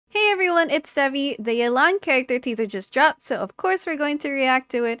everyone, it's Sevy. The Yelan character teaser just dropped, so of course we're going to react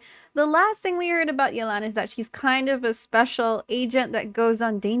to it. The last thing we heard about Yelan is that she's kind of a special agent that goes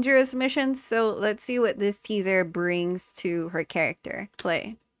on dangerous missions, so let's see what this teaser brings to her character.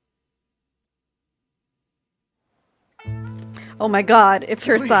 Play. Oh my god, it's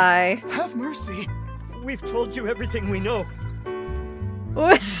her thigh. Have mercy. We've told you everything we know.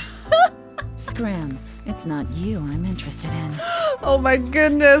 Scram, it's not you I'm interested in. Oh my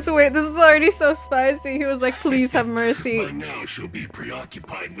goodness, wait, this is already so spicy. He was like, please have mercy. By now she'll be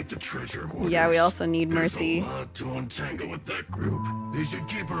preoccupied with the treasure hoarders. Yeah, we also need mercy. There's a lot to untangle with that group. They should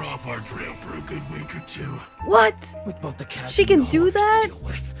keep her off our trail for a good week or two. What? With both the cats She and can the do hordes that? to deal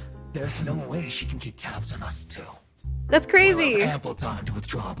with, there's no way she can keep tabs on us too. That's We'll crazy. have ample time to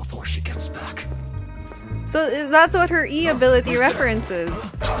withdraw before she gets back. So that's what her E ability references.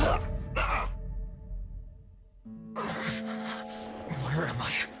 Where am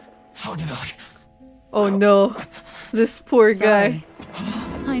I? How did I? Oh no, this poor guy.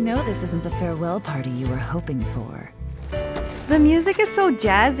 Sorry. I know this isn't the farewell party you were hoping for. The music is so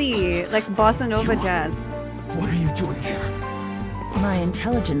jazzy, like bossa nova jazz. What are you doing here? My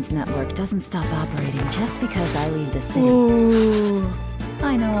intelligence network doesn't stop operating just because I leave the city. Ooh.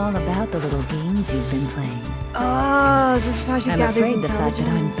 I know all about the little games you've been playing. Oh, this is how she I'm gathers afraid the fact that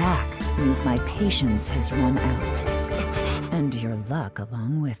I'm intelligence. back means my patience has run out. And your luck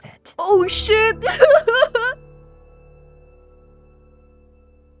along with it. Oh shit!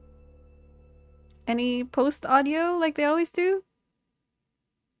 Any post audio like they always do?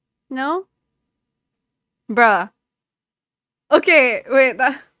 No? Bruh. Okay, wait,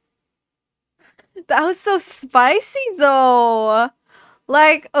 that was so spicy though.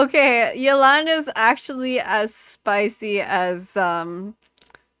 Like, okay, Yolana's actually as spicy as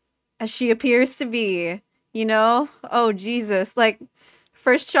she appears to be, you know? Oh Jesus. Like,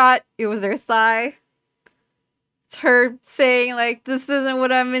 first shot, it was her thigh. It's her saying like, this isn't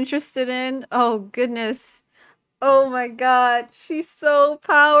what I'm interested in. Oh goodness. Oh my god, she's so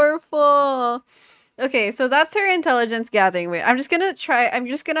powerful. Okay, so that's her intelligence gathering. Wait, I'm just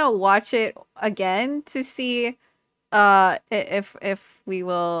gonna watch it again to see if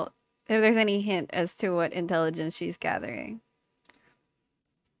there's any hint as to what intelligence she's gathering.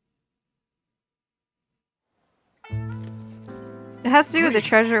 It has to do with the Please,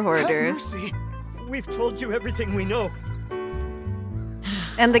 treasure have hoarders mercy. We've told you everything we know.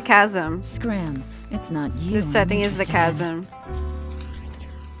 and the chasm. Scram, it's not you. The I'm setting is the interested in. chasm.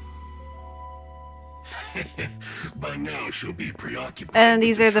 By now she'll be preoccupied. And with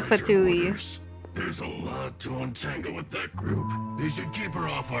these are the treasure Fatui. hoarders. There's a lot to untangle with that group. They should keep her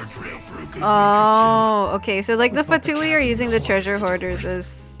off our trail for a good week or Oh, okay. So like the With both the Fatui cats are and using the the hordes treasure to deal hoarders with,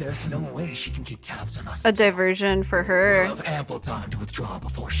 as there's no way she can keep tabs on us a too. diversion for We'll her. have ample time to withdraw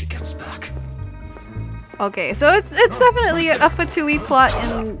before she gets back. Okay, so it's definitely a Fatui plot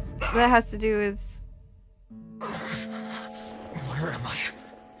and that has to do with. Where am I?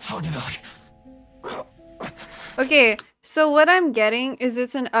 How did I? Okay, so what I'm getting is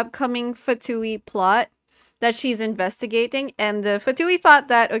it's an upcoming Fatui plot that she's investigating, and the Fatui thought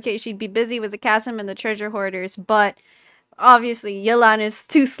that, okay, she'd be busy with the chasm and the treasure hoarders, but obviously Yelan is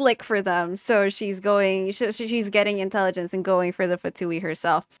too slick for them, so she's getting intelligence and going for the Fatui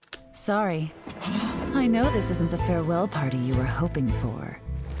herself. Sorry. I know this isn't the farewell party you were hoping for.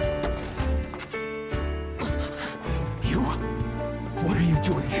 You? What are you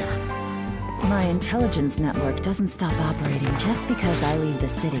doing here? My intelligence network doesn't stop operating just because I leave the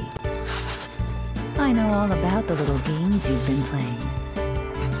city. I know all about the little games you've been playing.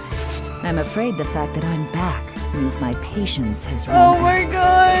 I'm afraid the fact that I'm back means my patience has run out. Oh my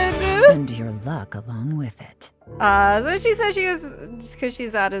god! And your luck along with it. So she said she was, just because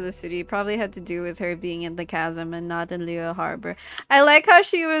she's out of the city, probably had to do with her being in the chasm and not in Leo Harbor. I like how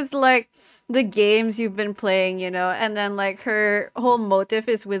she was like, the games you've been playing, you know, and then like her whole motive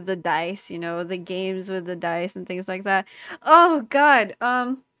is with the dice, you know, the games with the dice and things like that. Oh god.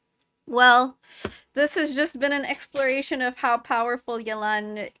 Well, this has just been an exploration of how powerful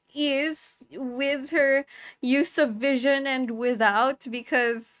Yelan is with her use of vision and without,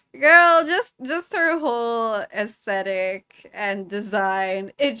 because girl, just her whole aesthetic and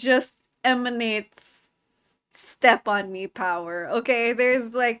design, it just emanates step on me power. Okay,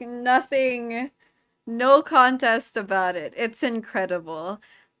 there's like nothing, no contest about it. It's incredible.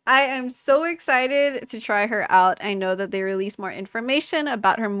 I am so excited to try her out. I know that they release more information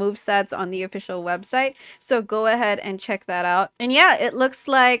about her movesets on the official website, so go ahead and check that out. And yeah, it looks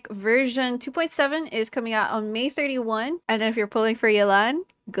like version 2.7 is coming out on May 31. And if you're pulling for Yelan,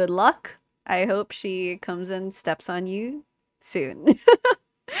 good luck. I hope she comes and steps on you soon.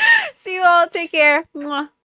 See you all. Take care. Mwah.